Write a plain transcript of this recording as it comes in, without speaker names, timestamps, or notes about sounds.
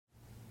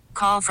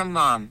Call from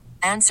mom.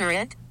 Answer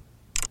it.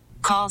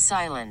 Call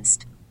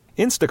silenced.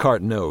 Instacart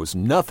knows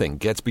nothing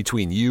gets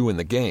between you and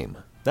the game.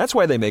 That's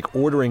why they make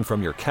ordering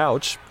from your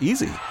couch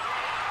easy.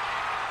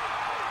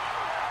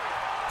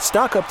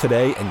 Stock up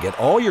today and get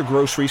all your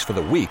groceries for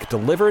the week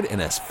delivered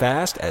in as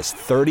fast as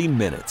 30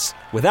 minutes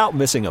without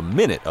missing a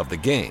minute of the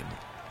game.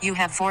 You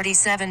have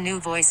 47 new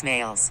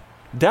voicemails.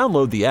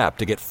 Download the app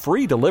to get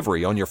free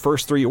delivery on your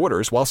first 3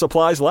 orders while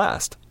supplies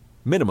last.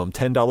 Minimum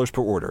 $10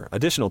 per order.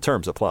 Additional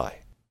terms apply.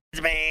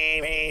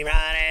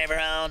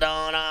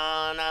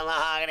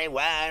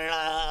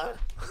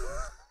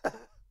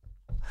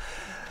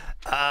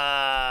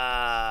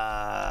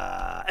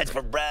 It's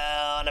for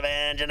Brown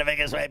Avenge in the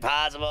biggest way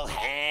possible.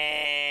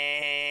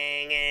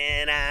 Hanging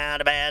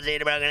out a bad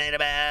seed, a broken ain't a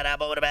bad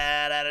apple with a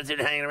bad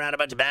attitude, hanging around a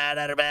bunch of bad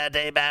at a bad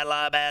day, bad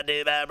law, bad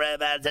do, bad breath,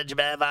 bad attention,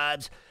 bad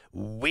vibes.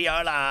 We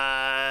are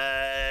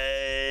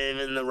live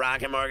in the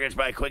Rocket Mortgage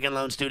by Quicken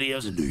Loan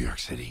Studios in New York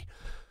City.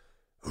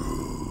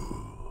 Ooh.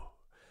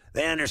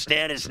 They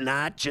understand it's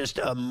not just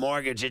a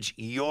mortgage, it's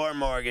your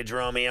mortgage,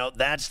 Romeo.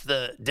 That's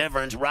the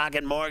difference.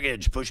 Rocket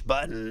Mortgage. Push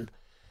button.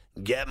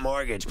 Get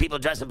mortgage. People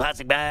dressed in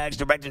plastic bags,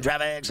 directing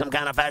traffic, some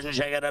kind of fashion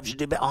shake it up. Should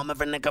do all my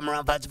friends that come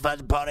around,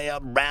 fudge, party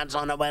up, rats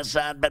on the west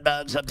side, bed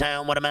bugs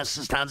uptown. What a mess,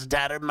 this town's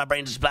tattered. My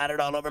brains are splattered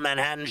all over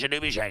Manhattan. Should do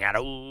be shake out.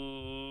 Ooh.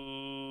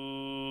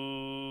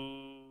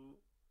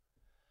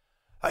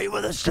 Are you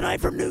with us tonight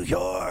from New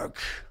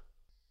York?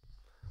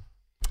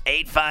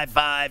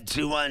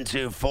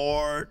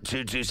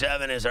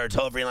 855-212-4227 is our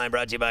toll-free line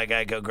brought to you by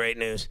Geico. Great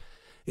news.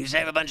 You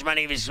save a bunch of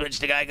money if you switch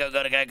to Geico.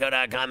 Go to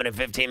geico.com, and in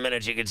 15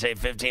 minutes, you can save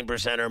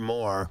 15% or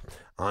more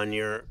on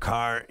your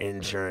car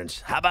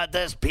insurance. How about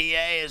this? PA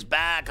is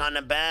back on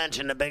the bench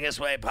in the biggest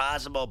way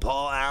possible.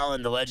 Paul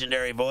Allen, the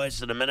legendary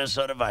voice of the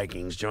Minnesota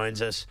Vikings, joins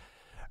us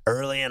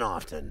early and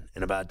often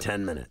in about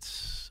 10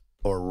 minutes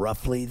or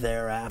roughly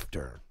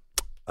thereafter.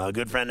 A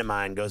good friend of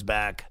mine goes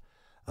back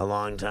a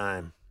long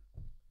time.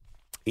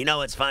 You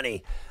know, it's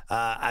funny.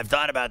 I've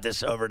thought about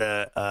this over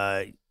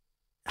the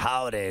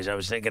holidays. I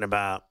was thinking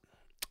about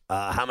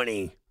how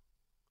many,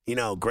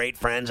 great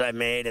friends I've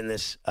made in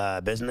this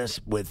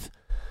business with,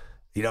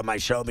 my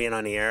show being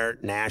on the air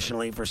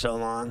nationally for so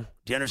long.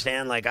 Do you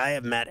understand? Like, I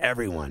have met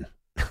everyone.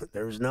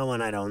 There's no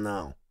one I don't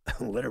know.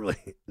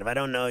 Literally. If I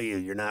don't know you,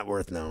 you're not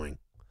worth knowing.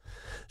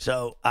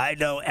 So I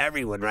know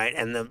everyone, right?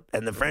 And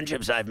the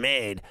friendships I've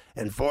made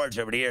and forged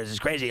over the years is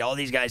crazy. All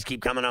these guys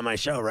keep coming on my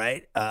show,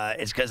 right?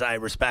 It's because I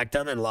respect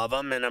them and love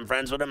them, and I'm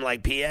friends with them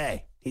like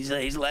PA. He's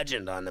a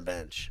legend on the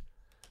bench.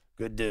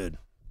 Good dude.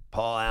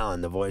 Paul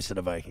Allen, the voice of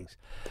the Vikings.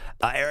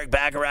 Eric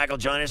Bacharach will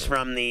join us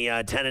from the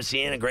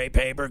Tennessean, a great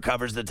paper,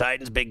 covers the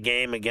Titans' big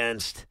game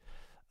against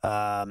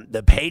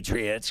the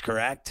Patriots,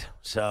 correct?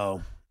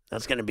 So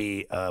that's going to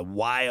be a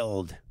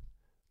wild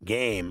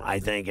game, I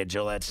think, at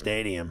Gillette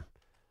Stadium.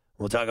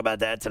 We'll talk about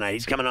that tonight.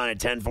 He's coming on at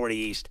 10:40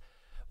 East.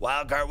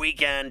 Wildcard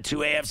weekend, 2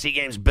 AFC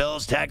games.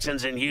 Bills,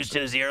 Texans, and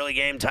Houston is the early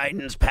game.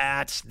 Titans,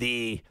 Pats,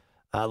 the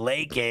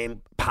late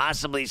game.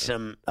 Possibly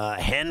some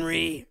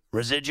Henry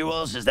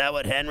residuals. Is that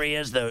what Henry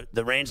is? The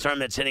rainstorm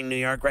that's hitting New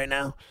York right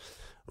now?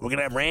 We're going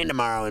to have rain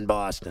tomorrow in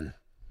Boston.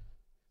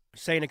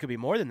 Saying it could be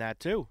more than that,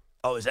 too.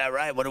 Oh, is that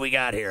right? What do we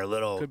got here? A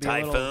little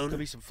typhoon? Could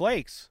be some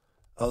flakes.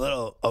 We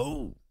got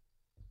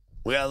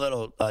a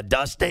little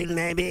dusting,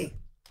 maybe?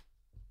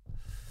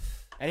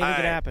 Anything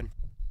could happen.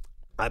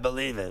 I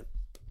believe it.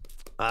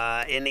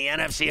 In the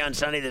NFC on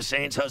Sunday, the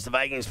Saints host the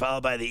Vikings,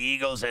 followed by the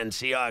Eagles and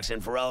Seahawks in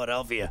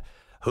Philadelphia.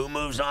 Who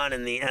moves on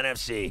in the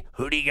NFC?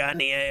 Who do you got in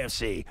the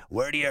AFC?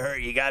 Where do you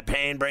hurt? You got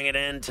pain? Bring it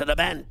in to the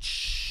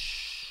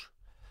bench.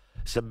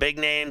 Some big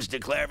names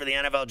declared for the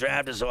NFL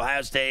draft as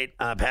Ohio State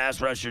pass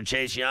rusher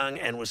Chase Young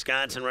and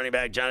Wisconsin running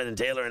back Jonathan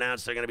Taylor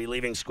announced they're going to be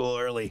leaving school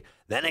early.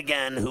 Then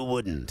again, who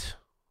wouldn't?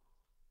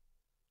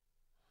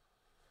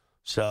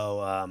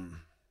 So,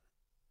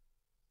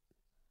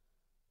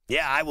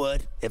 yeah, I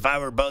would. If I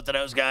were both of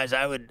those guys,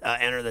 I would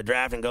enter the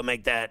draft and go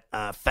make that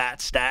fat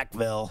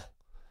Stackville.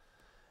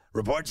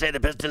 Reports say the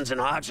Pistons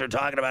and Hawks are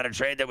talking about a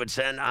trade that would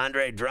send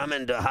Andre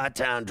Drummond to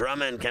Hottown.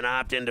 Drummond can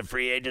opt into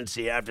free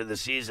agency after the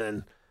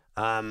season.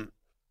 I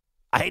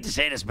hate to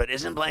say this, but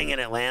isn't playing in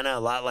Atlanta a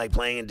lot like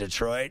playing in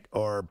Detroit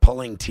or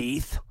pulling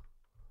teeth?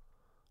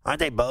 Aren't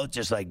they both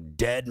just like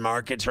dead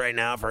markets right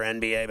now for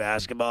NBA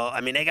basketball? I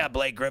mean, they got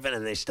Blake Griffin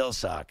and they still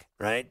suck,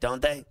 right?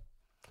 Don't they?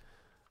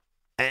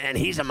 And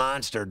he's a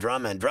monster,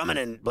 Drummond. Drummond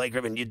and Blake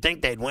Griffin, you'd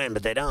think they'd win,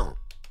 but they don't.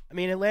 I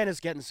mean,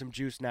 Atlanta's getting some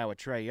juice now with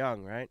Trae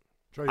Young, right?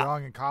 Trae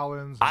Young and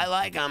Collins. I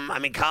like him. I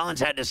mean, Collins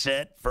had to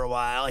sit for a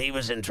while. He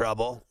was in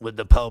trouble with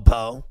the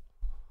popo,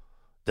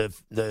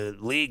 the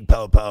league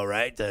popo,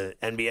 right? The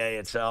NBA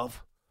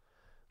itself.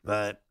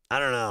 But I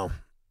don't know.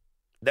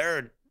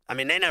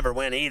 They never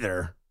win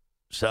either.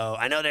 So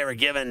I know they were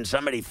giving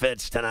somebody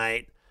fits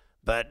tonight,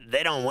 but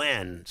they don't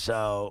win.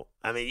 So,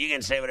 I mean, you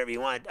can say whatever you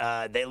want.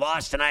 They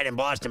lost tonight in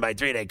Boston by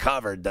 3. They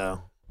covered,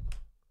 though.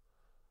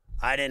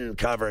 I didn't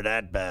cover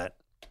that bet.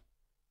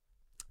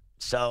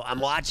 So I'm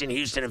watching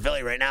Houston and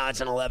Philly right now.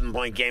 It's an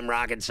 11-point game.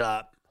 Rockets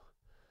up.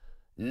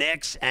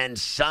 Knicks and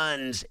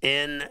Suns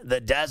in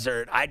the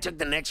desert. I took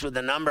the Knicks with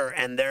the number,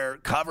 and they're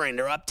covering.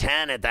 They're up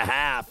 10 at the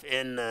half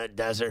in the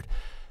desert.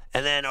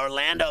 And then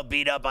Orlando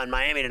beat up on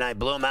Miami tonight,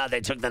 blew them out.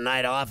 They took the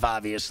night off,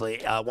 obviously,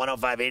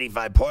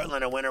 105-85.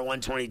 Portland, a winner,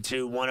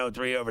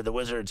 122-103 over the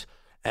Wizards.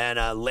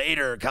 And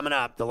later, coming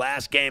up, the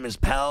last game is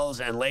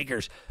Pels and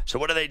Lakers. So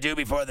what do they do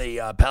before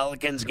the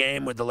Pelicans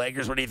game with the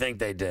Lakers? What do you think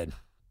they did?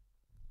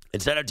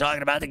 Instead of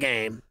talking about the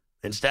game,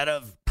 instead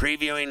of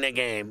previewing the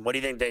game, what do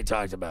you think they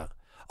talked about?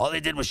 All they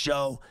did was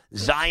show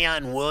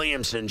Zion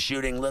Williamson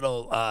shooting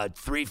little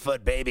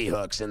 3-foot baby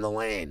hooks in the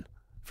lane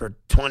for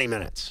 20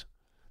 minutes.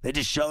 They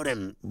just showed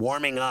him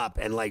warming up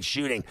and, like,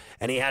 shooting.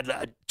 And he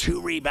had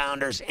 2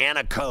 rebounders and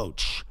a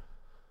coach.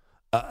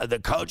 The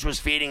coach was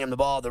feeding him the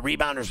ball. The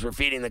rebounders were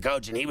feeding the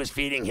coach, and he was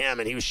feeding him,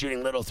 and he was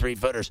shooting little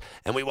 3-footers.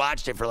 And we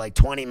watched it for, like,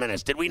 20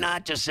 minutes. Did we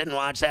not just sit and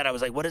watch that? I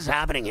was like, what is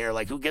happening here?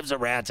 Like, who gives a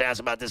rat's ass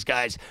about this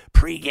guy's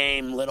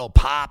pregame little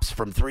pops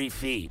from 3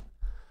 feet?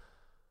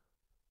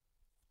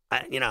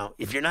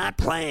 If you're not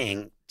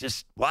playing,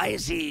 just why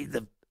is he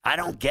I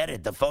don't get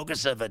it. The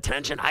focus of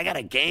attention. I got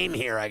a game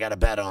here I got to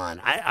bet on.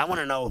 I want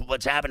to know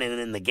what's happening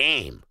in the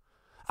game.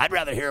 I'd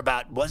rather hear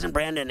about, wasn't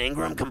Brandon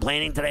Ingram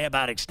complaining today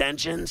about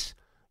extensions?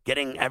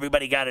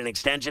 Everybody got an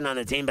extension on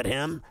the team but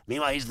him?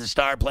 Meanwhile, he's the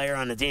star player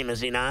on the team,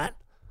 is he not?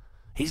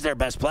 He's their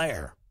best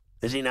player,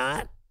 is he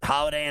not?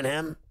 Holiday and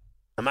him?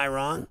 Am I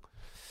wrong?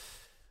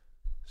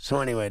 So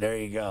anyway, there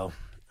you go.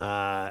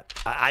 I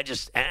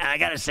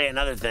got to say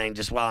another thing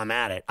just while I'm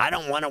at it. I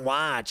don't want to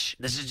watch.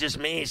 This is just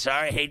me.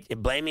 Sorry.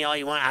 Blame me all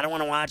you want. I don't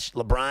want to watch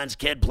LeBron's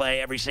kid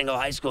play every single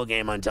high school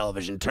game on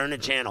television. Turn the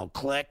channel.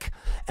 Click.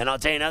 And I'll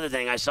tell you another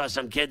thing. I saw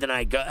some kid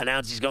tonight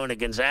announce he's going to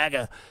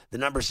Gonzaga, the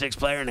number 6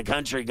 player in the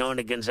country going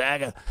to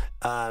Gonzaga.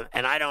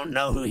 And I don't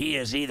know who he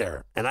is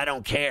either. And I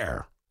don't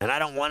care. And I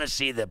don't want to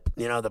see the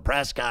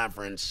press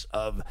conference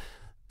of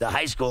the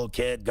high school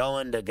kid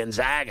going to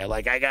Gonzaga.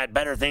 Like, I got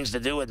better things to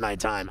do with my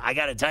time. I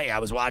got to tell you, I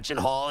was watching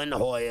Hall and the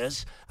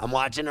Hoyas. I'm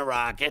watching the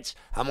Rockets.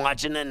 I'm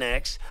watching the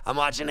Knicks. I'm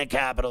watching the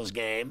Capitals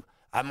game.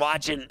 I'm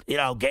watching,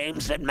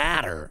 games that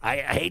matter. I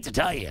hate to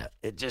tell you.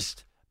 It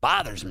just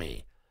bothers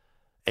me.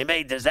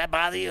 Anybody, does that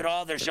bother you at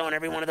all? They're showing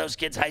every one of those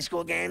kids' high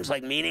school games,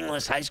 like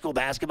meaningless high school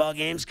basketball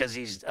games because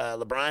he's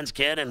LeBron's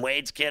kid and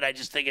Wade's kid. I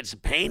just think it's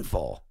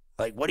painful.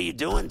 Like, what are you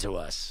doing to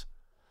us?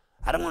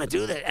 I don't want to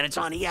do that. And it's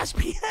on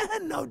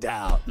ESPN, no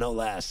doubt, no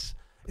less.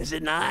 Is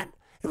it not?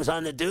 It was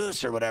on the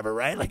Deuce or whatever,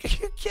 right? Like, are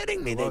you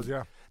kidding me?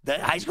 Yeah.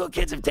 The high school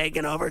kids have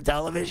taken over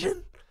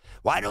television?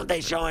 Why don't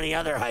they show any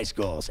other high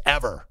schools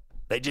ever?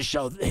 They just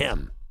show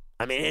him.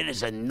 I mean, it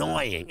is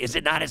annoying. Is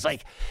it not?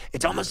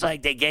 It's almost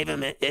like they gave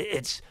him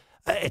it's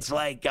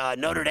like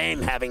Notre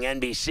Dame having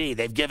NBC.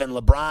 They've given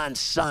LeBron's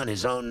son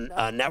his own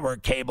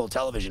network cable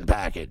television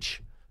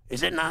package.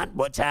 Is it not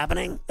what's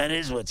happening? That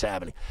is what's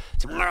happening.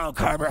 Tomorrow,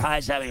 Carver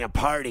High's having a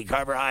party.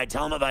 Carver High,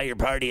 tell them about your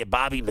party at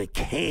Bobby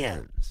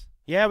McCann's.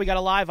 Yeah, we got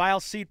a live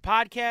Isles Seat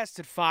podcast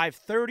at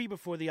 5:30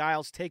 before the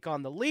Isles take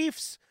on the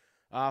Leafs.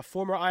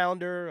 Former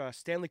Islander,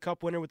 Stanley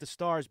Cup winner with the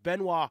Stars,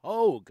 Benoit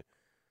Hogue,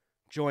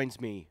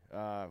 joins me.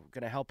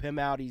 Going to help him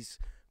out. He's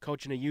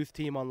coaching a youth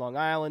team on Long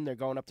Island. They're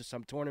going up to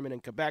some tournament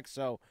in Quebec,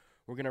 so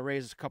we're going to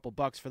raise a couple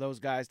bucks for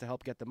those guys to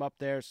help get them up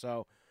there.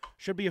 So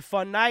should be a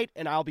fun night,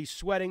 and I'll be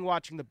sweating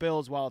watching the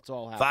Bills while it's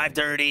all happening.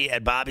 5:30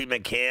 at Bobby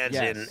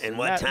McCann's in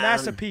what town?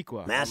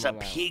 Massapequa.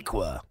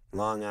 Massapequa,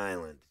 Long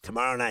Island.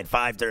 Tomorrow night,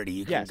 5:30.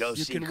 You can go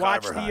see you can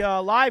Carver watch High.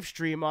 the live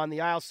stream on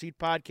the Isle Seat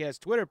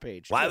Podcast Twitter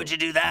page. Why too. would you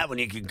do that when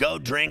you could go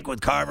drink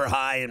with Carver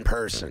High in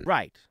person?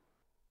 Right.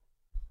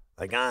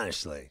 Like,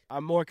 honestly.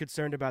 I'm more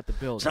concerned about the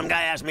Bills. Some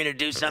guy asked me to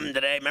do something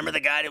today. Remember the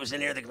guy that was in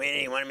here at the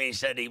community? He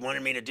said he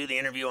wanted me to do the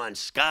interview on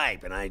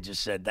Skype, and I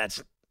just said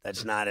that's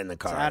not in the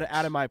cards. It's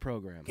out of my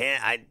program.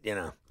 Can't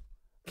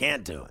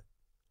do it.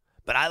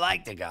 But I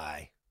like the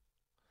guy.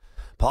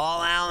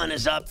 Paul Allen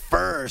is up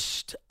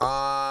first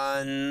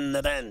on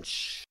the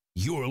bench.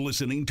 You're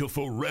listening to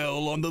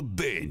Pharrell on the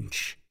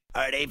Bench.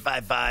 All right,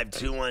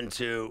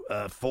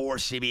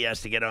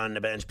 855-212-4CBS to get on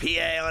the bench.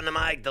 PA on the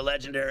mic, the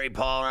legendary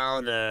Paul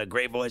Allen, the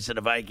great voice of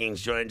the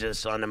Vikings, joins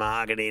us on the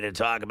Mahogany to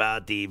talk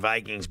about the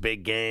Vikings'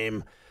 big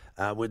game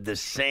with the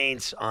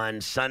Saints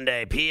on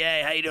Sunday.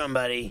 PA, how you doing,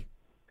 buddy?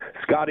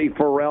 Scotty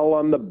Pharrell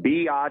on the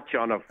biatch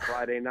on a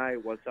Friday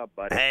night. What's up,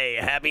 buddy? Hey,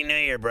 Happy New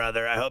Year,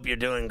 brother. I hope you're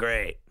doing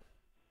great.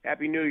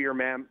 Happy New Year,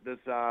 man. This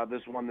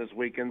one this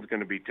weekend's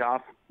going to be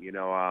tough.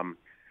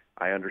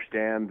 I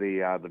understand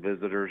the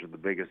visitors are the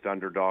biggest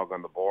underdog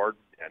on the board,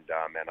 and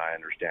I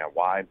understand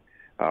why.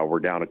 We're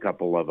down a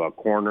couple of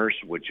corners,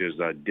 which is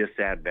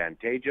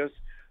disadvantageous.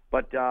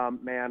 But,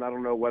 man, I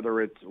don't know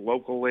whether it's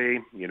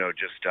locally,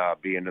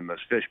 just being in this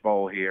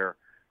fishbowl here,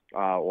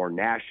 or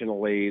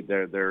nationally.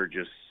 There are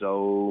just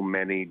so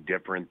many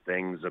different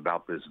things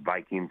about this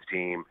Vikings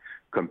team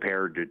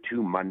compared to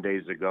 2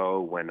 Mondays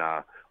ago when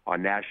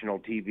on national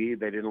TV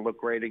they didn't look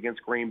great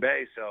against Green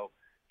Bay. So,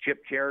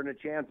 Chip Chair and a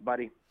chance,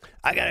 buddy.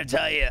 I got to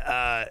tell you,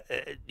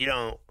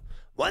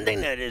 One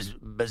thing that is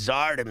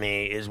bizarre to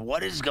me is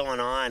what is going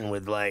on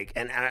with, like,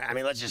 and I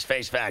mean, let's just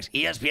face facts.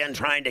 ESPN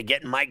trying to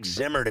get Mike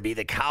Zimmer to be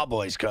the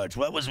Cowboys coach.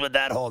 What was with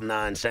that whole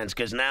nonsense?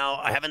 Because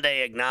now, haven't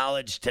they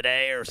acknowledged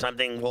today or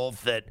something,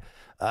 Wolf, that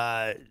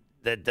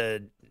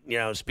the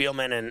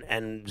Spielman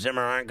and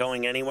Zimmer aren't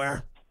going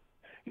anywhere?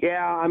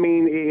 Yeah, I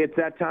mean, it's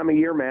that time of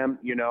year, man,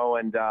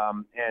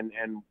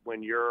 and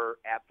when you're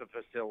at the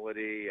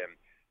facility and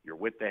you're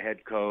with the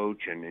head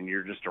coach and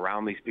you're just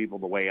around these people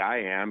the way I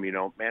am,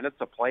 man, it's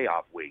a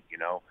playoff week,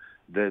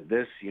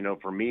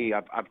 for me,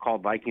 I've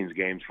called Vikings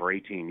games for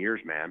 18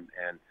 years, man,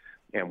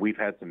 and we've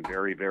had some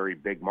very, very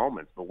big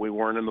moments, but we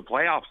weren't in the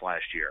playoffs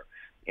last year.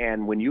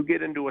 And when you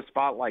get into a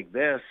spot like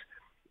this,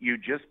 you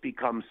just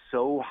become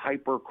so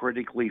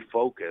hypercritically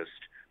focused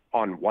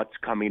on what's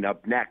coming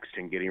up next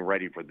and getting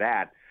ready for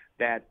that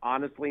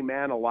honestly,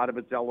 man, a lot of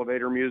it's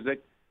elevator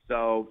music.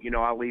 So,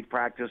 I leave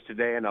practice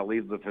today and I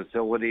leave the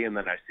facility and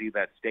then I see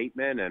that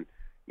statement and,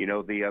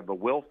 the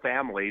Will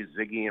family,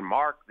 Ziggy and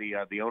Mark,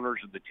 the owners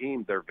of the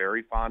team, they're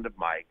very fond of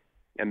Mike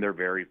and they're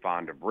very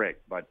fond of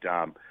Rick. But,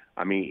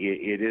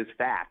 it is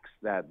facts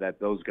that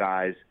those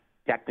guys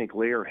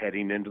technically are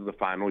heading into the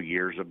final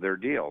years of their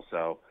deal.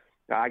 So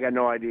I got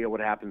no idea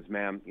what happens,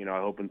 man.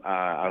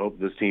 I hope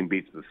this team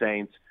beats the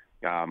Saints.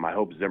 I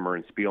hope Zimmer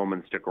and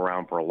Spielman stick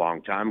around for a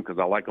long time because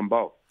I like them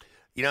both.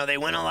 They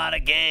win a lot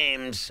of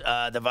games,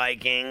 the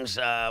Vikings.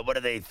 What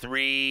are they,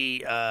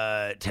 3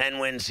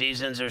 10-win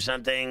seasons or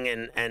something?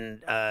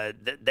 And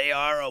they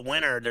are a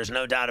winner. There's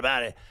no doubt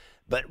about it.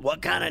 But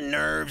what kind of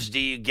nerves do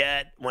you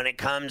get when it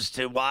comes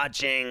to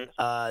watching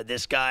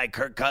this guy,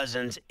 Kirk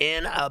Cousins,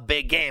 in a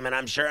big game? And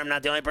I'm sure I'm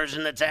not the only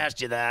person that's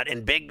asked you that.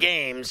 In big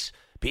games,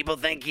 people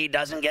think he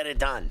doesn't get it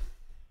done.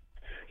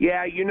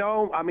 Yeah,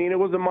 it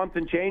was a month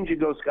and change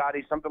ago,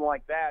 Scotty, something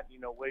like that.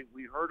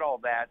 We heard all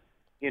that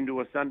into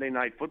a Sunday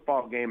night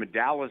football game at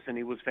Dallas, and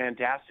he was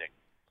fantastic.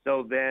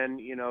 So then,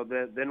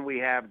 then we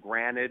have,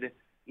 granted,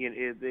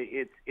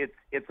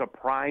 it's a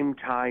prime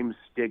time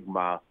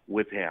stigma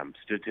with him,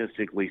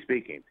 statistically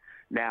speaking.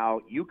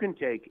 Now, you can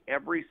take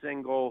every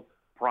single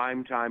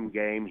prime time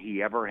game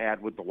he ever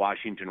had with the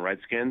Washington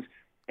Redskins,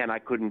 and I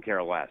couldn't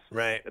care less.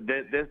 Right.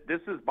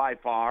 This is by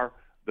far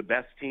the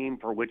best team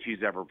for which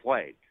he's ever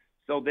played.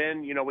 So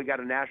then, we got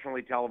a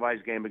nationally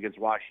televised game against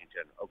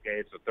Washington. Okay,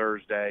 it's a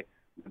Thursday.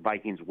 The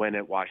Vikings win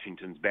it.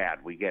 Washington's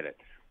bad. We get it.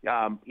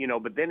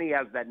 But then he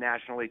has that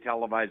nationally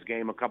televised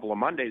game a couple of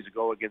Mondays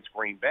ago against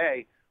Green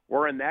Bay.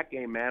 We're in that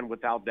game, man,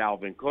 without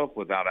Dalvin Cook,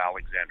 without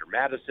Alexander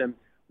Mattison.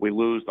 We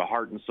lose the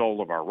heart and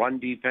soul of our run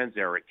defense,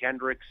 Eric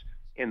Kendricks.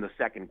 In the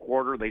second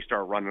quarter, they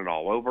start running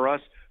all over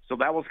us. So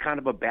that was kind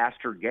of a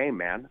bastard game,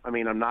 man. I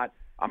mean, I'm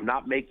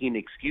not making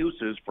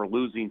excuses for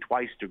losing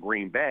twice to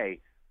Green Bay,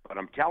 but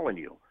I'm telling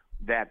you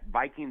that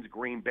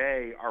Vikings-Green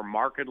Bay are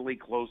markedly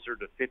closer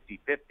to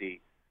 50-50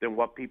 than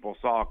what people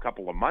saw a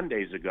couple of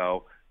Mondays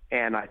ago,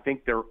 and I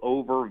think they're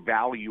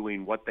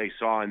overvaluing what they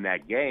saw in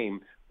that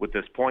game with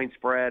this point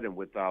spread and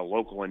with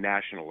local and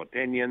national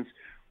opinions.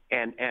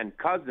 And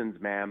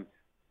Cousins, man,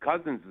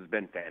 Cousins has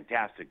been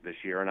fantastic this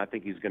year, and I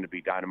think he's going to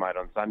be dynamite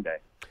on Sunday.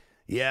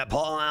 Yeah,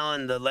 Paul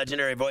Allen, the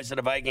legendary voice of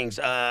the Vikings,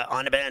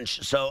 on the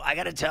bench. So I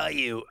got to tell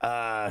you,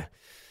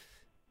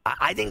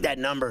 I think that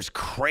number's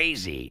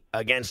crazy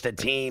against a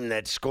team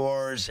that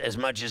scores as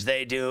much as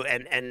they do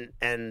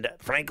and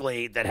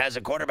frankly, that has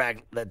a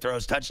quarterback that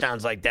throws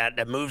touchdowns like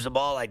that moves the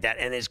ball like that.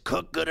 And is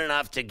Cook good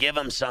enough to give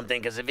him something?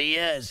 Because if he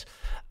is,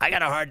 I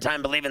got a hard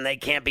time believing they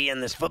can't be in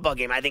this football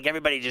game. I think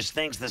everybody just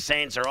thinks the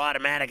Saints are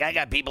automatic. I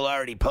got people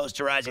already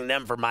posterizing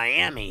them for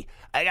Miami.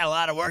 I got a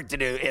lot of work to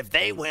do. If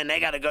they win, they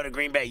got to go to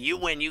Green Bay. You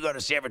win, you go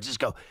to San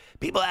Francisco.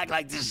 People act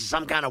like this is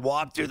some kind of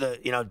walk through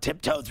the,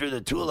 tiptoe through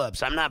the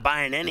tulips. I'm not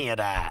buying any of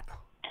that.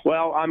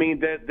 Well, I mean,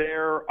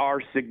 there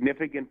are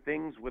significant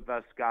things with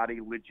us,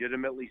 Scotty,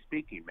 legitimately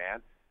speaking,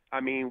 man.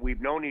 I mean,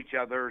 we've known each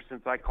other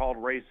since I called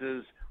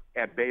races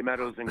at Bay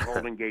Meadows and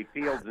Golden Gate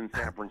Fields in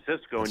San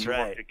Francisco, and you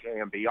worked at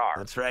KMBR.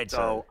 That's right,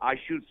 so I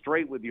shoot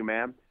straight with you,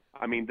 man.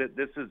 I mean,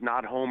 this is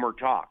not homer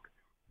talk.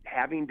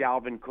 Having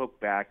Dalvin Cook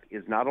back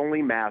is not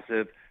only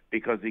massive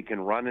because he can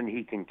run and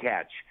he can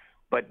catch,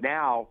 but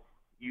now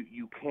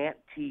you can't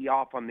tee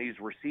off on these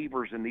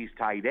receivers and these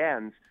tight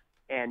ends,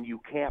 and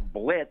you can't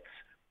blitz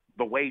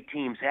the way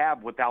teams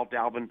have without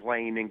Dalvin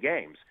playing in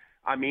games.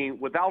 I mean,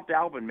 without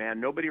Dalvin,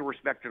 man, nobody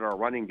respected our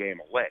running game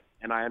a lick,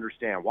 and I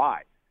understand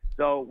why.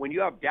 So when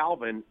you have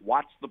Dalvin,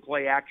 watch the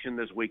play action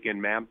this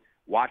weekend, man.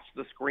 Watch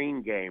the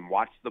screen game.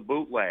 Watch the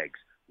bootlegs.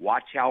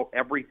 Watch how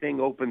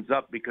everything opens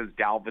up because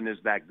Dalvin is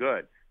that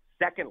good.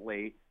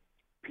 Secondly,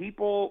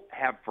 people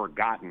have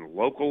forgotten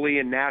locally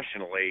and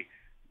nationally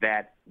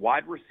that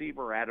wide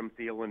receiver Adam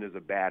Thielen is a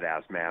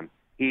badass, man.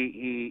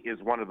 He is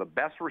one of the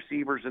best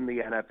receivers in the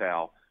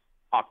NFL.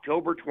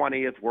 October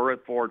 20th, we're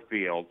at Ford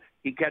Field.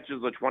 He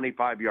catches a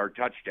 25-yard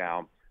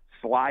touchdown,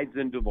 slides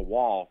into the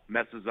wall,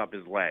 messes up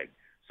his leg.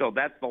 So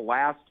that's the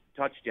last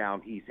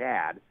touchdown he's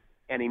had,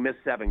 and he missed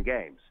 7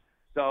 games.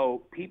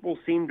 So people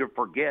seem to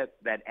forget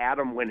that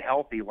Adam, when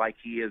healthy like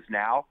he is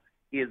now,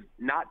 is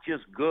not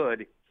just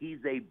good, he's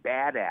a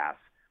badass.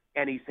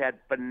 and he's had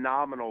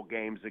phenomenal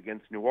games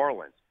against New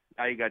Orleans.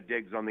 Now you got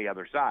Diggs on the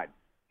other side.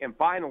 And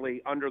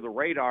finally, under the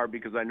radar,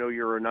 because I know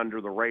you're an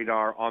under the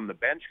radar on the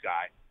bench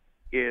guy,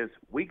 is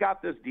we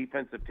got this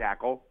defensive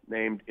tackle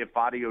named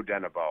Ifeadi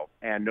Odenigbo,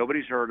 and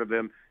nobody's heard of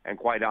him, and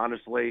quite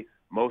honestly,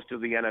 most of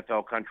the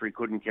NFL country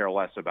couldn't care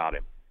less about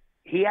him.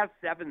 He has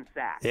 7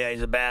 sacks. Yeah,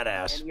 he's a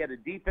badass. And he had a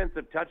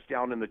defensive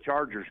touchdown in the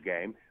Chargers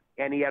game,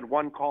 and he had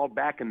one called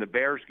back in the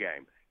Bears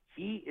game.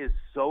 He is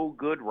so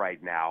good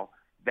right now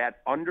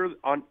that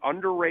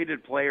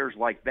underrated players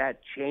like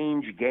that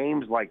change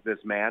games like this,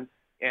 man.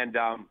 And,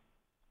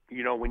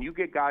 when you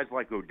get guys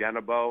like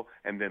Odenigbo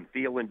and then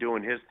Thielen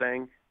doing his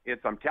thing,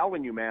 I'm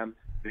telling you, man,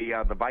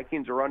 the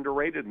Vikings are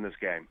underrated in this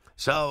game.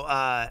 So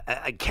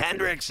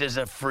Kendricks is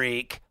a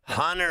freak.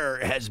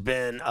 Hunter has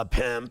been a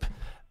pimp.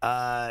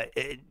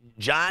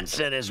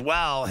 Johnson as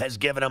well has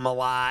given him a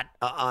lot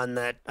on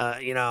that,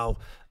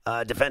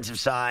 defensive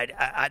side.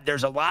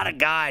 There's a lot of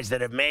guys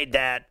that have made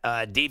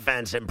that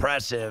defense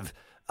impressive.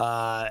 They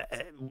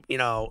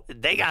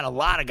got a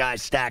lot of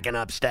guys stacking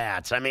up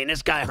stats. I mean,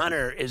 this guy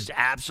Hunter is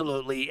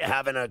absolutely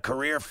having a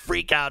career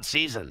freak-out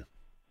season.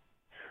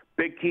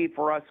 Big key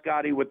for us,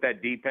 Scotty, with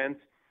that defense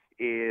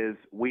is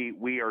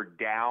we are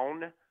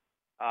down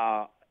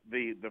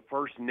the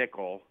first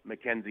nickel,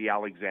 Mackenzie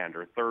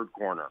Alexander, third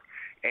corner.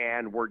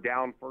 And we're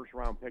down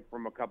first-round pick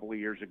from a couple of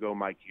years ago,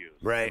 Mike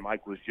Hughes. Right. And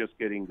Mike was just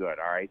getting good,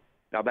 all right?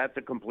 Now, that's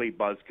a complete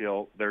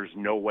buzzkill. There's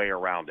no way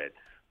around it.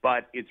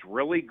 But it's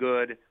really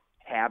good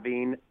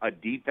having a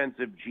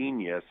defensive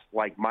genius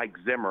like Mike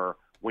Zimmer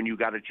when you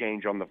got to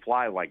change on the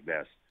fly like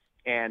this.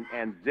 And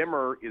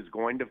Zimmer is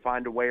going to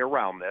find a way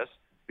around this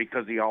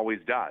because he always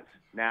does.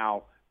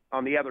 Now,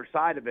 on the other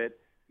side of it,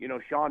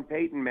 Sean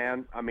Payton,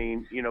 man,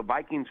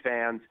 Vikings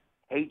fans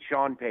hate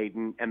Sean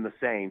Payton and the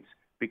Saints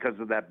because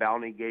of that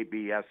Bounty Gate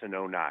BS in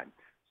 2009.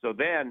 So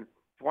then,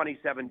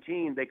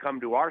 2017, they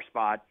come to our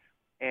spot,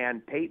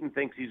 and Payton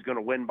thinks he's going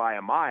to win by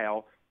a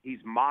mile. He's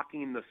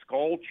mocking the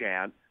skull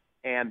chant,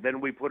 and then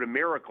we put a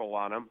miracle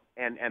on him,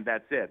 and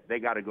that's it. They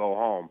got to go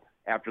home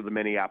after the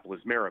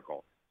Minneapolis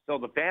Miracle. So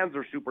the fans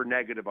are super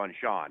negative on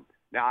Sean.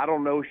 Now, I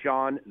don't know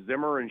Sean.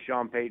 Zimmer and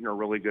Sean Payton are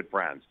really good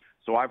friends.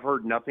 So I've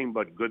heard nothing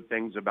but good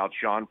things about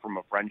Sean from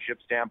a friendship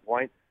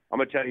standpoint. I'm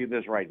going to tell you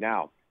this right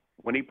now.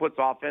 When he puts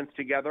offense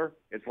together,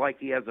 it's like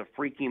he has a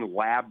freaking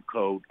lab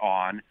coat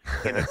on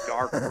in a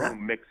dark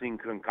room mixing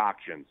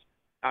concoctions.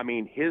 I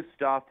mean, his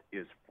stuff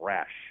is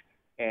fresh.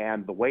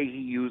 And the way he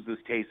uses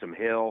Taysom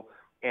Hill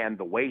and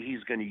the way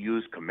he's going to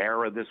use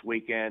Kamara this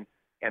weekend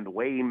and the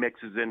way he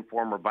mixes in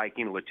former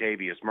Viking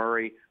Latavius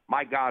Murray,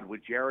 my God,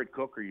 with Jared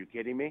Cook, are you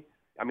kidding me?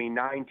 I mean,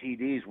 9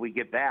 TDs, we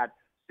get that.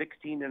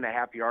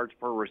 16.5 yards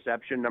per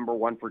reception, number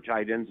 1 for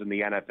tight ends in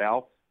the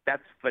NFL.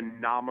 That's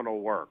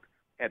phenomenal work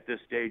at this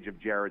stage of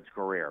Jared's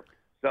career.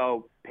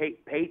 So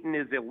Peyton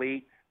is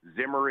elite.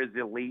 Zimmer is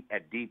elite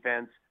at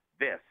defense.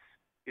 This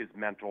is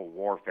mental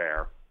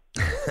warfare.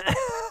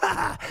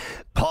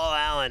 Paul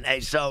Allen, hey,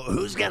 so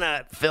who's going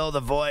to fill the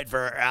void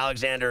for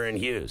Alexander and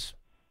Hughes?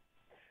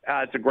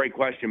 It's a great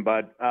question,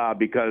 Bud,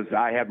 because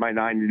I had my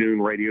 9 to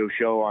noon radio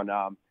show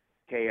on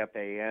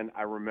KFAN.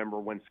 I remember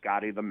when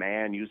Scotty the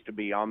Man used to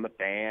be on the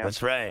fan.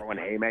 That's right. Throwing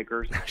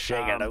haymakers.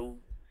 Shake it.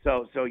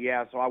 So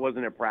I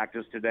wasn't at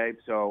practice today,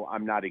 so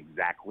I'm not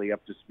exactly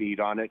up to speed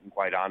on it. And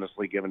quite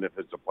honestly, given if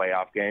it's a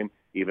playoff game,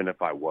 even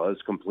if I was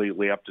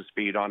completely up to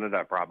speed on it,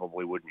 I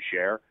probably wouldn't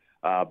share.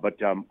 But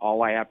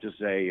all I have to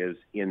say is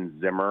in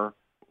Zimmer,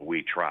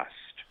 we trust.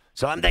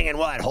 So I'm thinking,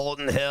 what,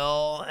 Holton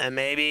Hill and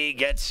maybe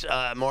gets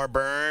more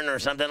burn or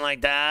something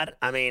like that?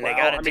 I mean, they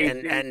got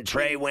it, and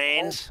Trey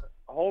Waynes.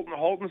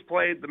 Holton's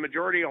played the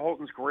majority of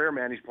Holton's career,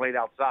 man. He's played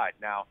outside.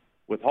 Now,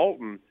 with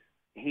Holton,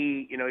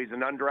 he's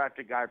an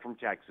undrafted guy from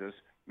Texas.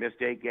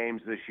 Missed 8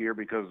 games this year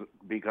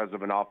because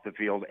of an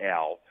off-the-field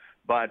L.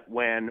 But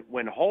when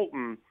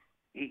Holton,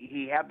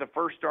 he had the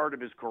first start of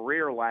his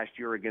career last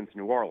year against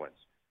New Orleans,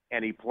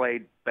 and he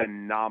played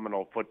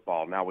phenomenal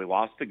football. Now, we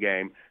lost the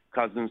game.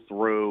 Cousins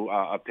threw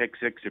a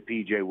pick-6 to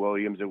P.J.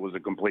 Williams. It was a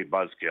complete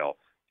buzzkill.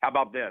 How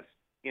about this?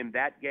 In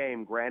that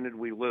game, granted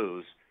we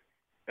lose,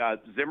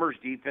 Zimmer's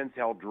defense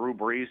held Drew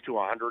Brees to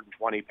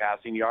 120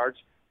 passing yards.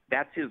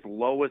 That's his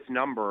lowest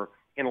number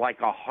in like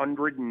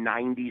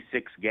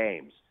 196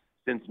 games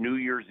since New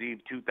Year's Eve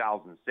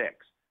 2006.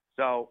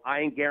 So I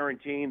ain't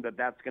guaranteeing that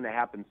that's going to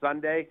happen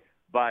Sunday,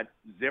 but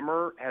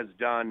Zimmer has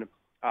done,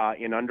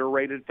 in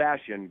underrated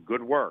fashion,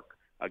 good work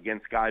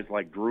against guys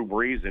like Drew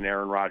Brees and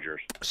Aaron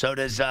Rodgers. So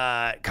does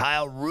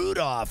Kyle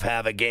Rudolph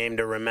have a game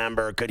to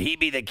remember? Could he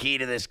be the key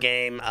to this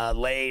game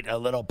late, a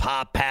little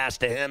pop pass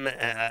to him,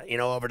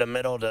 over the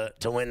middle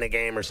to win the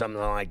game or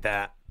something like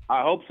that?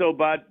 I hope so,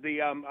 Bud.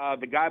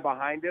 The guy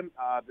behind him,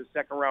 the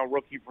second-round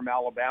rookie from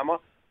Alabama,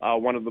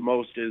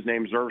 his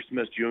name's Irv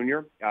Smith Jr.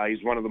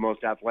 He's one of the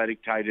most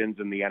athletic tight ends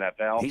in the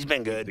NFL. He's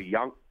been good.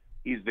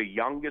 He's the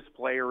youngest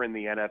player in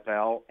the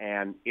NFL,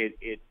 and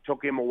it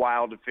took him a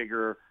while to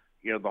figure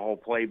the whole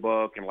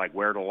playbook and like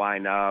where to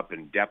line up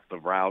and depth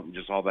of route and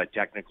just all that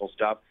technical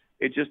stuff.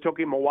 It just took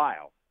him a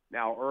while.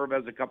 Now, Irv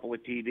has a couple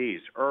of TDs.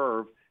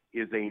 Irv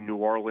is a New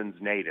Orleans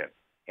native.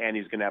 and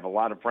he's going to have a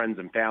lot of friends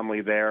and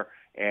family there.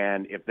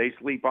 And if they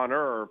sleep on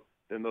Irv,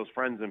 then those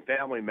friends and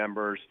family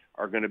members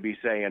are going to be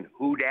saying,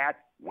 "Who dat?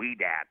 We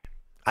dat."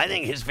 I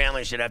think his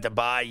family should have to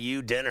buy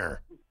you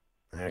dinner,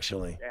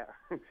 actually.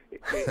 Yeah.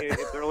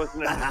 If they're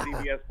listening to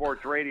CBS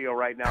Sports Radio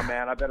right now,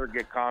 man, I better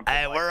get confident.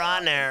 Hey, we're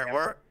on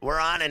there. We're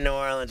on in New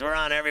Orleans. We're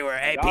on everywhere.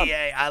 Hey, PA,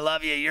 I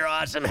love you. You're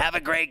awesome. Have a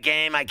great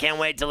game. I can't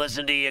wait to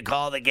listen to you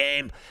call the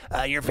game.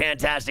 You're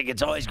fantastic.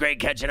 It's always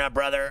great catching up,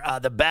 brother.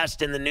 The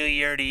best in the new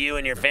year to you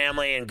and your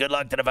family, and good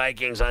luck to the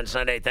Vikings on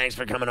Sunday. Thanks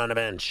for coming on the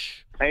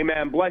bench. Hey,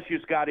 man, bless you,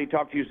 Scotty.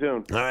 Talk to you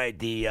soon. All right,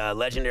 the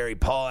legendary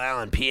Paul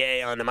Allen,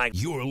 PA, on the mic.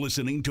 You're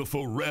listening to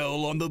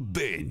Pharrell on the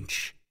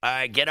Bench. All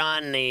right, get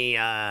on the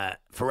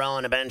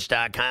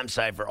PharrellOnTheBench.com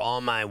site for all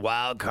my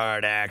wild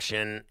card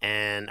action.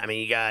 And, I mean,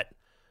 you got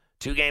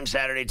 2 games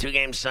Saturday, 2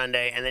 games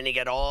Sunday, and then you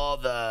get all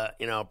the,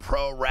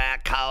 pro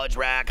rack, college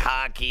rack,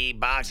 hockey,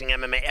 boxing,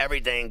 MMA,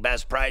 everything.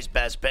 Best price,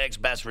 best picks,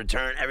 best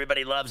return.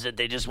 Everybody loves it.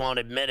 They just won't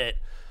admit it.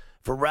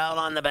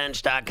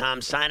 PharrellOnTheBench.com.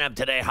 Sign up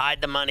today.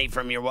 Hide the money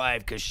from your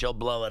wife because she'll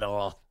blow it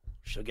all.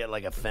 She'll get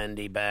like a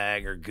Fendi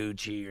bag or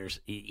Gucci or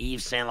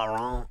Yves Saint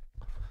Laurent.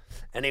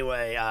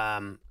 Anyway,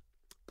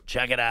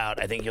 check it out.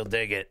 I think you'll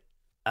dig it.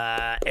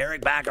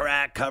 Eric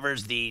Bacharach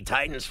covers the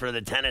Titans for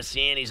the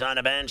Tennessean. He's on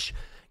the bench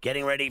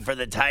getting ready for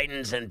the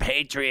Titans and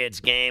Patriots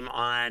game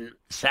on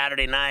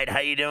Saturday night. How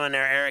you doing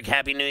there, Eric?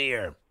 Happy New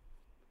Year.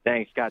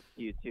 Thanks, Scott.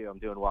 You too. I'm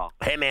doing well.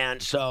 Hey, man.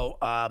 So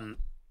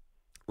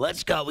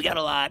let's go. We got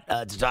a lot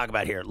to talk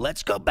about here.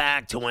 Let's go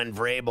back to when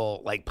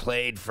Vrabel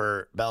played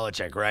for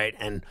Belichick, right?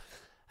 And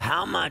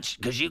how much,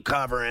 because you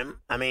cover him,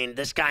 I mean,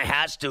 this guy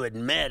has to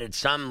admit at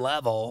some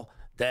level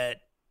that,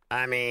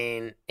 I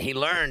mean, he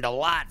learned a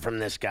lot from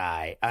this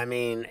guy. I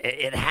mean,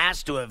 it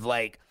has to have,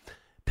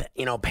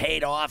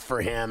 paid off for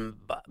him,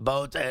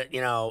 both,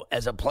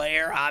 as a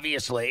player,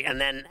 obviously, and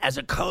then as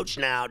a coach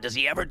now. Does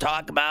he ever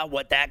talk about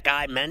what that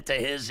guy meant to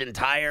his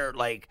entire,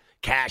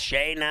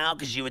 cachet now?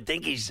 Because you would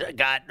think he's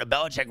got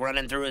Belichick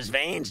running through his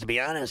veins, to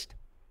be honest.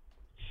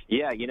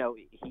 Yeah,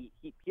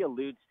 he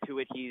alludes to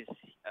it. He's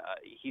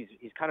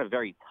kind of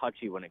very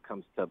touchy when it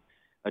comes to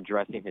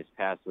addressing his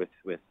past with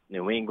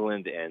New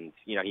England, and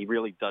he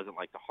really doesn't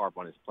like to harp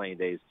on his playing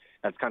days.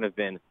 That's kind of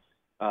been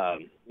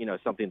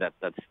something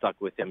that's stuck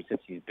with him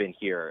since he's been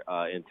here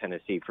in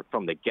Tennessee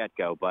from the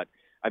get-go. But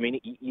I mean,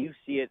 you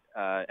see it,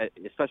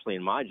 especially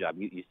in my job.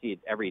 You see it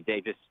every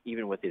day, just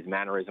even with his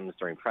mannerisms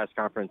during press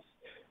conferences.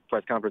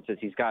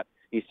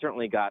 He's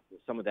certainly got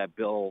some of that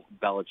Bill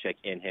Belichick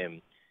in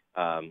him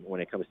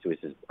when it comes to his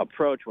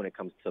approach, when it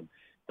comes to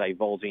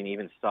divulging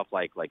even stuff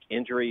like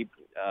injury,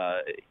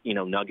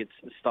 nuggets,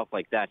 stuff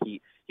like that.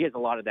 He has a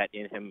lot of that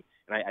in him,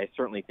 and I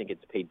certainly think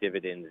it's paid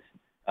dividends,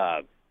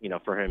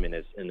 for him in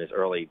his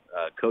early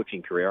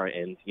coaching career.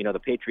 And the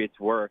Patriots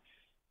were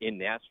in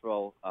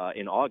Nashville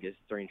in August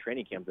during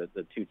training camp.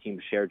 The two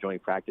teams shared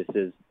joint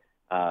practices,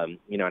 and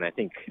I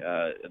think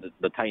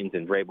the Titans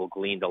and Vrabel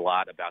gleaned a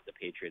lot about the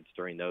Patriots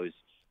during those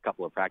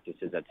couple of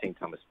practices at St.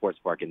 Thomas Sports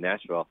Park in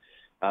Nashville.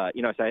 So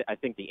I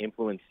think the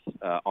influence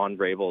on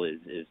Vrabel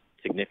is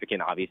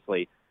significant,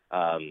 obviously.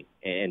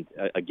 And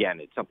again,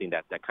 it's something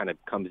that kind of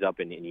comes up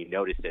and you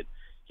notice it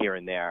here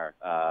and there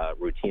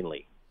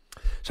routinely.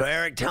 So,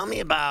 Eric, tell me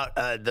about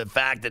the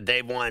fact that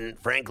they've won,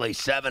 frankly,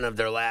 7 of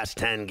their last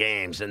 10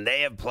 games, and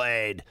they have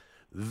played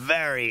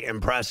very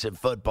impressive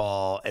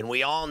football. And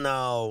we all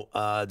know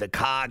the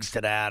cogs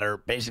to that are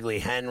basically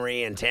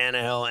Henry and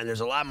Tannehill, and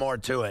there's a lot more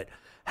to it.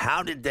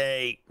 How did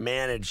they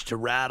manage to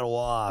rattle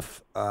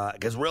off?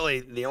 Because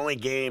really the only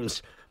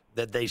games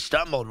that they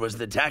stumbled was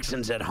the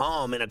Texans at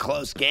home in a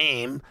close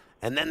game,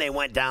 and then they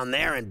went down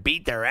there and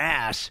beat their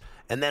ass,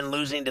 and then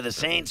losing to the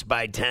Saints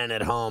by 10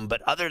 at home.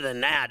 But other than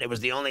that, it was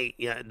the only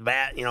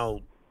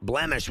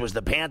blemish was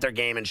the Panther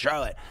game in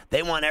Charlotte.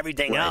 They won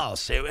everything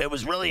else. It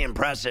was really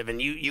impressive,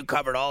 and you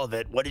covered all of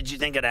it. What did you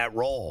think of that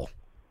role?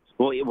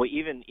 Well,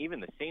 even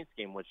the Saints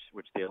game, which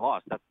they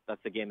lost,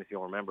 that's the game, if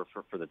you'll remember,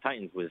 for the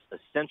Titans, was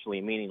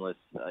essentially meaningless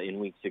in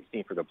Week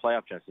 16 for their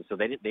playoff chances. So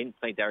they didn't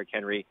play Derrick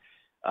Henry.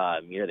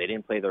 They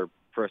didn't play their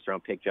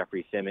first-round pick,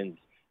 Jeffrey Simmons.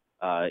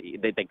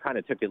 They kind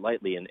of took it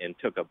lightly and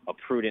took a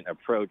prudent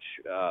approach,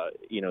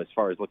 as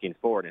far as looking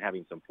forward and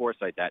having some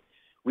foresight that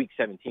Week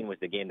 17 was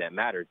the game that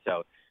mattered.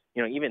 So,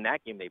 even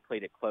that game, they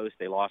played it close.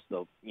 They lost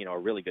a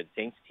really good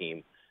Saints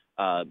team.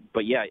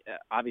 But yeah,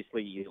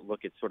 obviously you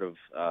look at sort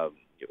of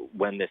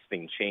when this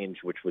thing changed,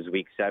 which was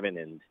Week 7,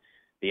 and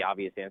the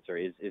obvious answer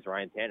is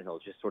Ryan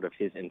Tannehill, just sort of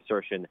his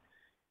insertion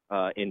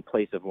in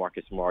place of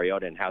Marcus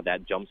Mariota and how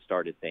that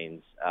jump-started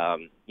things.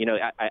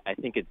 I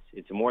think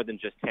it's more than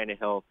just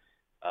Tannehill.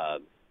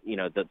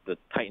 The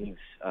Titans,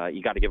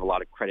 you got to give a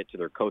lot of credit to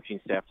their coaching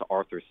staff, to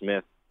Arthur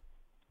Smith.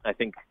 I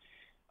think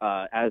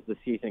as the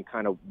season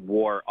kind of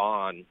wore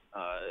on,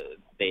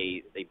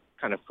 they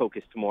kind of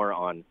focused more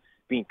on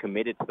being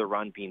committed to the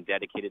run, being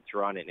dedicated to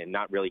run, and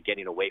not really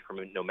getting away from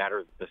it, no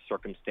matter the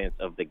circumstance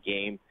of the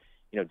game.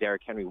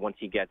 Derrick Henry, once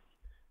he gets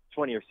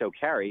 20 or so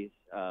carries,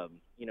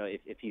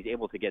 if he's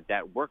able to get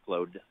that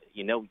workload,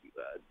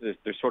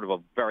 there's sort of a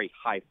very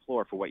high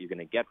floor for what you're going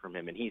to get from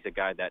him. And he's a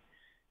guy that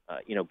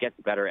gets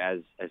better as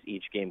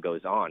each game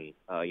goes on.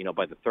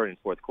 By the third and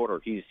fourth quarter,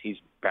 he's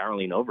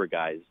barreling over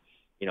guys,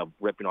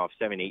 ripping off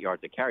 7-8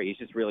 yards a carry. He's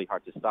just really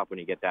hard to stop when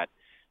you get that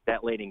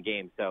late in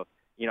game. So,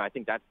 I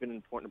think that's been an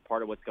important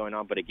part of what's going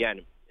on. But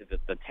again,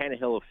 the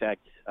Tannehill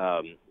effect,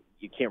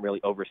 you can't really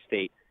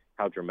overstate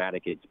how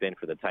dramatic it's been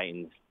for the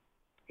Titans.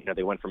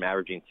 They went from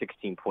averaging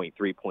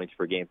 16.3 points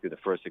per game through the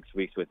first 6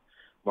 weeks with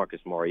Marcus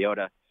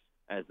Mariota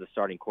as the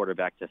starting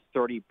quarterback to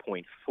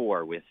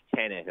 30.4 with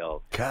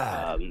Tannehill.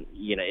 God.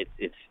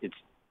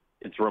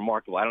 It's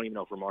remarkable. I don't even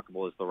know if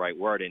remarkable is the right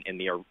word. And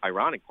the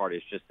ironic part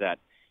is just that,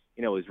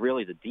 it was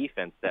really the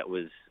defense that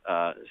was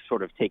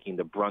sort of taking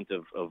the brunt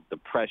of the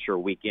pressure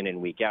week in and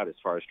week out as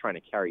far as trying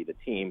to carry the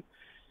team,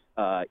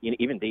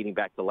 even dating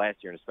back to last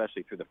year and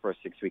especially through the first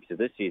 6 weeks of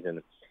this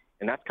season.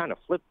 And that's kind of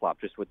flip-flopped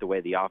just with the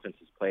way the offense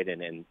has played,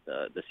 and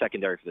the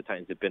secondary for the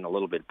Titans have been a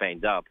little bit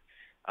banged up.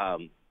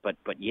 But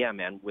yeah,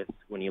 man,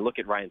 when you look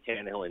at Ryan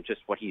Tannehill and just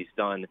what he's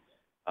done,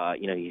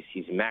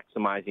 he's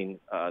maximizing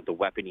the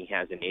weapon he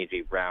has in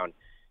A.J. Brown.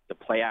 The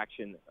play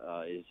action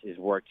is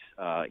worked,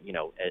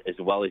 as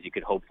well as you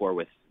could hope for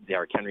with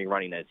Derrick Henry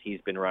running as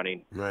he's been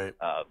running. Right.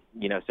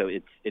 So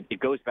it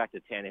goes back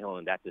to Tannehill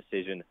and that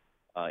decision,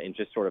 and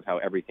just sort of how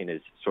everything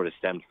is sort of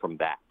stemmed from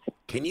that.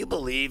 Can you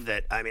believe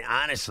that? I mean,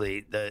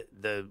 honestly,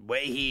 the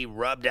way he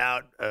rubbed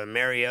out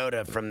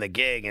Mariota from the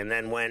gig and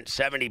then went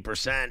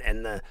 70%,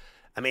 and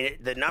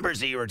the numbers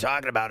that you were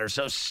talking about are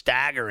so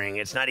staggering.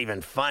 It's not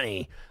even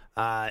funny.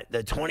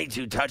 The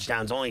 22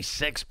 touchdowns, only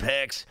 6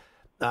 picks.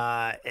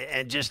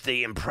 And just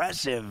the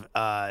impressive,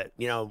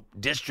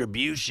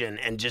 distribution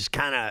and just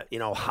kind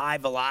of, high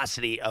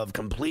velocity of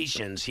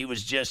completions. He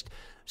was just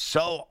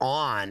so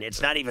on.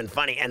 It's not even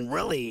funny. And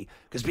really,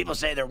 because people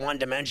say they're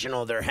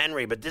one-dimensional, they're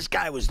Henry, but this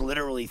guy was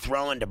literally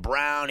throwing to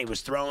Brown. He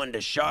was throwing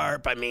to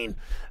Sharp. I mean,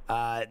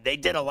 they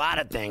did a lot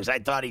of things. I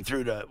thought he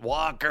threw to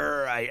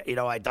Walker.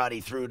 I thought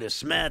he threw to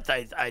Smith.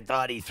 I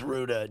thought he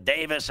threw to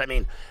Davis. I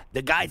mean,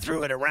 the guy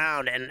threw it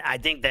around, and I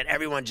think that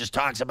everyone just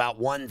talks about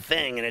one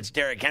thing, and it's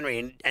Derrick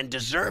Henry, and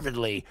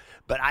deservedly.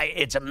 But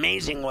it's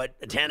amazing what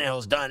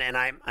Tannehill's done,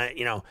 and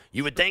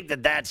you would think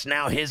that that's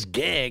now his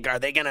gig. Are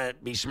they going to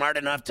be smart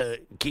enough to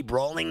keep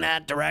rolling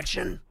that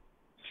direction?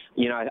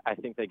 I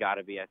think they got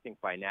to be. I think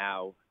by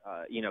now,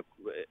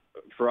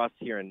 for us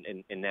here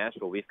in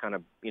Nashville, we've kind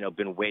of,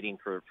 been waiting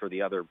for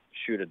the other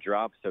shoe to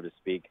drop, so to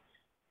speak,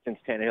 since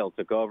Tannehill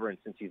took over and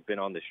since he's been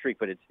on the streak.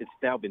 But it's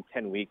now been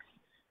 10 weeks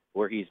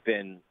where he's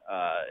been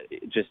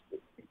just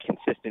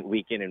consistent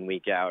week in and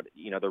week out.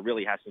 There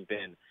really hasn't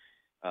been,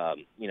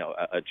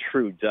 a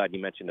true dud. You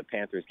mentioned the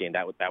Panthers game.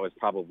 That was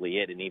probably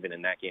it. And even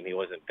in that game, he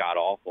wasn't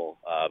god-awful.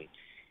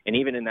 And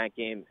even in that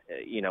game,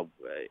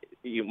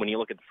 when you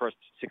look at the first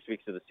 6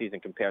 weeks of the season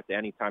compared to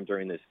any time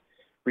during this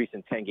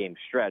recent 10-game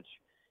stretch,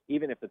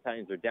 even if the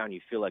Titans are down,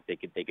 you feel like they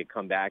could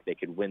come back, they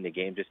could win the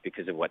game just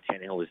because of what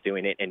Tannehill is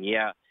doing. And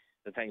yeah,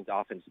 the Titans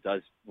offense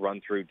does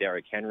run through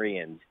Derrick Henry,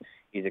 and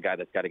he's a guy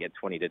that's got to get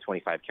 20 to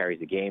 25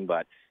 carries a game.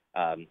 But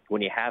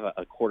when you have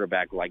a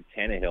quarterback like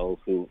Tannehill,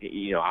 who,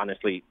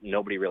 honestly,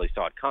 nobody really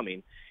saw it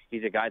coming,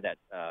 he's a guy that,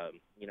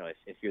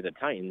 if you're the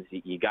Titans,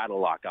 you got to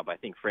lock up. I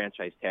think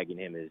franchise tagging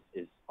him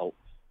is a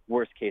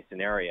worst-case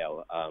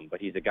scenario,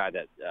 but he's a guy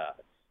that,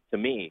 to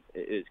me,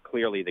 is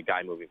clearly the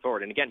guy moving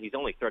forward. And, again, he's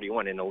only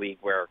 31 in a league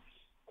where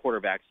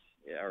quarterbacks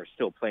are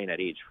still playing at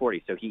age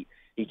 40. So he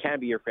can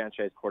be your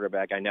franchise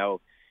quarterback. I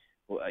know,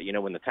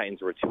 when the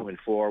Titans were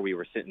 2-4, we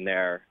were sitting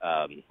there,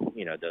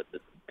 the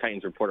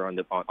Titans reporter on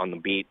the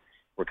beat,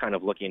 we're kind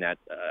of looking at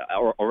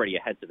already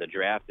ahead to the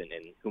draft and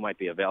who might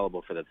be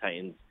available for the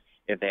Titans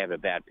if they have a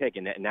bad pick.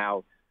 And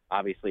now,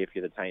 obviously, if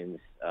you're the Titans,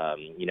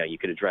 you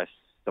could address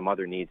some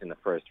other needs in the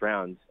first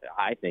round.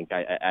 I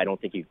don't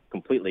think you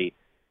completely,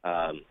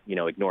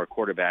 ignore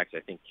quarterbacks.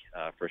 I think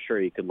for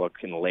sure you could look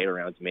in the later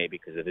rounds maybe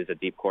because it is a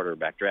deep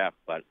quarterback draft.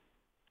 But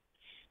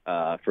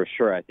for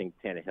sure, I think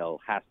Tannehill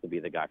has to be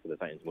the guy for the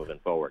Titans moving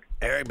forward.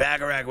 Eric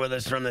Bacharach with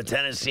us from the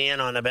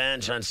Tennessean on the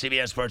bench on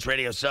CBS Sports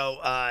Radio.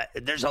 So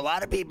there's a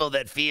lot of people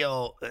that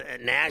feel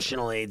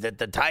nationally that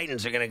the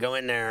Titans are going to go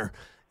in there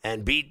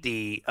and beat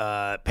the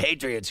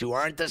Patriots, who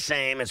aren't the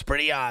same. It's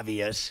pretty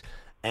obvious.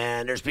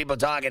 And there's people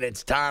talking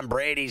it's Tom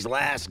Brady's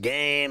last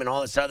game and all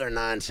this other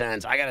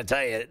nonsense. I got to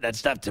tell you, that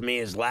stuff to me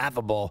is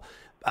laughable.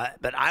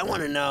 But I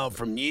want to know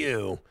from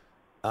you,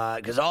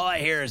 because all I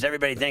hear is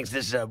everybody thinks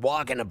this is a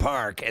walk in the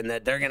park and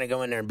that they're going to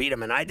go in there and beat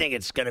them. And I think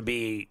it's going to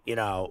be,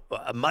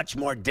 much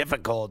more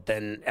difficult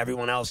than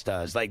everyone else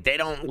does. Like, they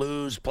don't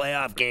lose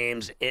playoff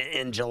games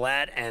in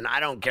Gillette, and I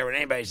don't care what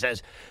anybody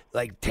says.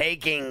 Like,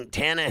 taking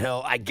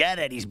Tannehill, I get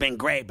it, he's been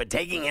great, but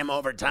taking him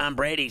over Tom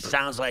Brady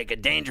sounds like a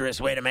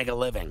dangerous way to make a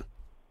living.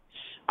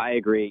 I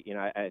agree.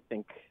 I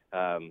think,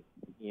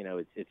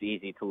 it's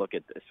easy to look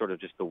at sort of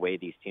just the way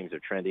these teams are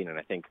trending, and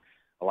I think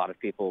a lot of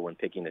people, when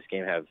picking this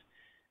game, have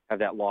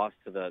that loss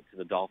to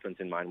the Dolphins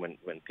in mind when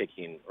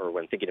picking or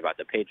when thinking about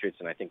the Patriots,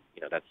 and I think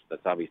that's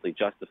obviously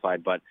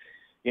justified. But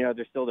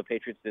there's still the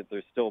Patriots.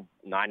 They're still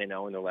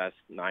 9-0 in their last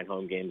 9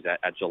 home games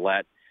at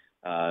Gillette.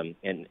 And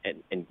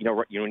you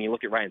know, when you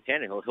look at Ryan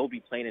Tannehill, he'll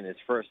be playing in his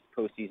first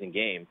postseason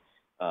game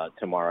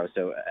tomorrow.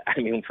 So, I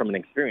mean, from an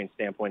experience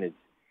standpoint, it's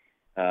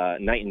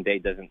night and day.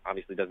 Doesn't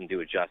do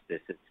it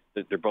justice.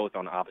 They're both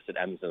on opposite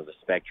ends of the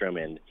spectrum,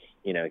 and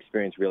you know,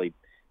 experience really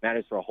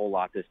matters for a whole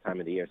lot this time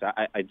of the year. So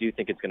I do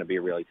think it's going to be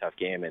a really tough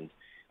game. And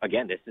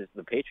again,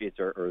 the Patriots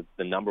are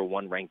the number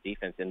one ranked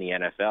defense in the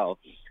NFL.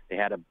 They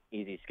had an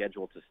easy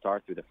schedule to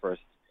start through the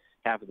first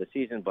half of the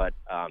season, but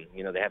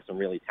you know, they have some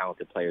really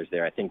talented players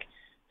there. I think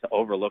to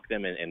overlook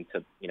them and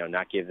to, you know,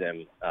 not give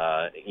them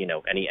you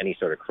know, any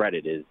sort of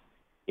credit is,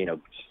 you know,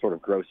 sort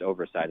of gross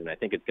oversight. And I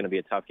think it's going to be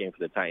a tough game for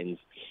the Titans.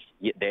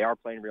 They are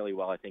playing really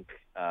well. I think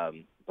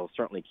they'll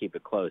certainly keep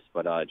it close,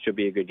 but it should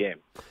be a good game.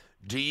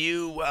 Do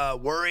you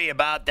worry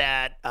about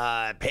that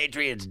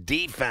Patriots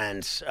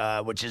defense,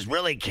 which has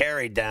really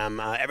carried them?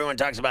 Everyone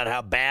talks about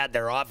how bad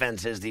their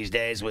offense is these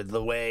days with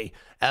the way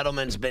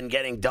Edelman's been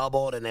getting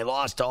doubled, and they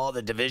lost to all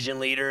the division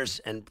leaders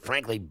and,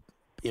 frankly,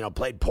 you know,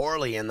 played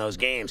poorly in those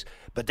games.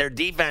 But their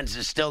defense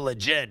is still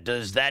legit.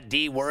 Does that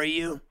D worry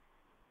you?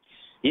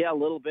 Yeah, a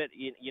little bit.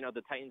 You know,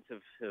 the Titans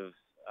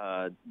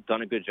have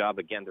done a good job.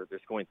 Again, they're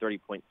scoring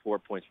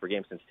 30.4 points per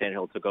game since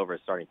Tannehill took over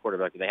as starting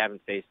quarterback. They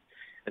haven't faced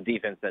a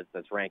defense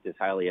that's ranked as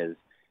highly as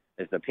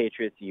the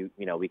Patriots. You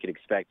know, we could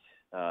expect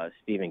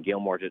Stephen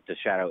Gilmore to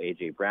shadow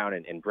A.J. Brown,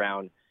 and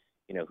Brown,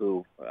 you know,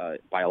 who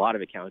by a lot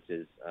of accounts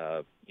is,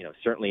 you know,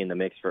 certainly in the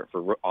mix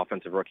for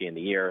offensive rookie in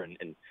the year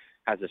and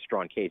has a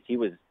strong case. He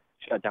was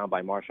shut down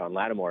by Marshawn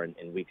Lattimore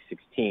in Week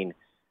 16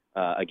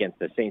 against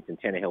the Saints, and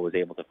Tannehill was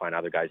able to find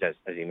other guys,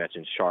 as you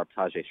mentioned.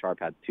 Tajay Sharp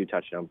had 2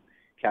 touchdown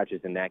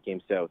catches in that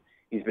game, so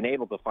he's been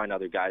able to find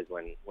other guys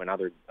when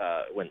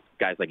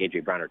guys like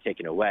A.J. Brown are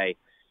taken away.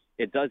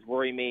 It does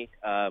worry me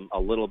a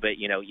little bit.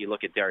 You know, you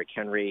look at Derrick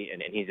Henry,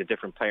 and he's a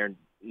different player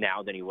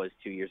now than he was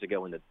 2 years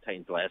ago when the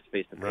Titans last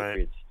faced the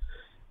Patriots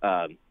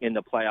in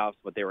the playoffs,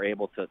 but they were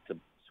able to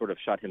sort of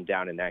shut him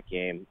down in that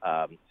game.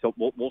 So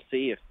we'll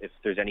see if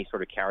there's any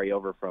sort of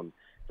carryover from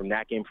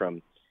that game.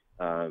 From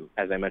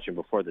as I mentioned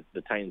before, the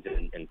Titans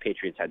and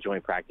Patriots had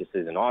joint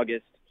practices in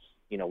August.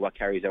 You know, what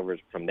carries over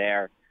from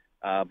there.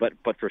 But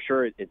for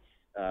sure, it's you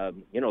know,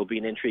 it'll be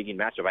an intriguing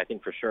matchup. I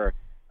think for sure.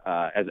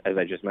 As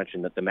I just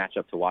mentioned, that the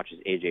matchup to watch is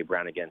A.J.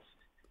 Brown against,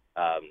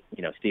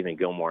 you know, Stephen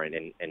Gilmore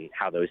and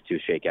how those two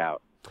shake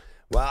out.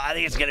 Well, I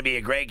think it's going to be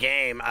a great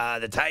game.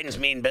 The Titans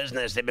mean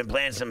business. They've been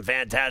playing some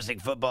fantastic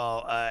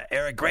football.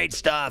 Eric, great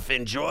stuff.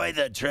 Enjoy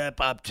the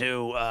trip up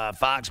to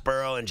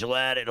Foxborough and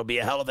Gillette. It'll be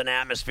a hell of an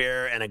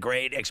atmosphere and a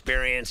great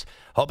experience.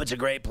 Hope it's a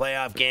great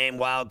playoff game,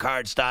 wild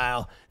card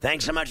style.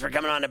 Thanks so much for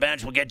coming on the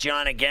bench. We'll get you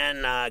on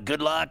again.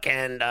 Good luck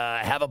and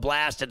have a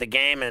blast at the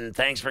game. And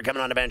thanks for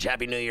coming on the bench.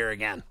 Happy New Year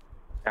again.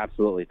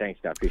 Absolutely. Thanks,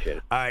 Scott. Appreciate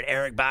it. All right,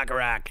 Eric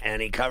Bacharach,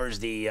 and he covers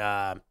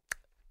the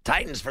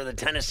Titans for the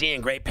Tennessee,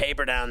 and great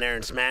paper down there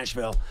in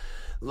Smashville.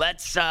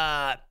 Let's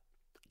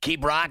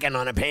keep rocking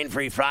on a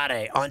Pain-Free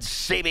Friday on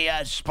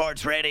CBS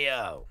Sports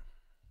Radio.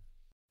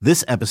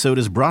 This episode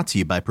is brought to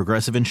you by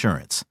Progressive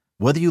Insurance.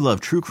 Whether you love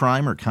true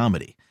crime or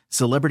comedy,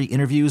 celebrity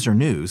interviews or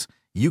news,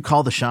 you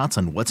call the shots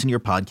on what's in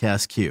your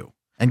podcast queue.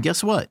 And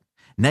guess what?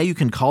 Now you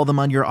can call them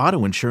on your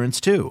auto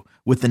insurance too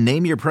with the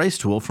Name Your Price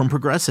tool from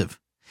Progressive.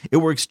 It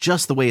works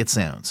just the way it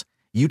sounds.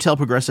 You tell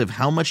Progressive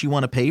how much you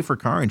want to pay for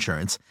car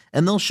insurance,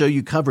 and they'll show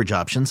you coverage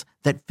options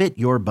that fit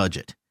your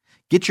budget.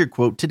 Get your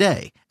quote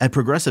today at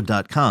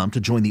Progressive.com to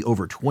join the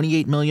over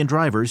 28 million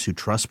drivers who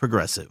trust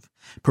Progressive.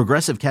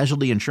 Progressive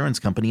Casualty Insurance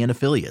Company and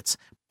Affiliates.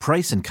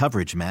 Price and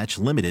coverage match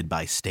limited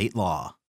by state law.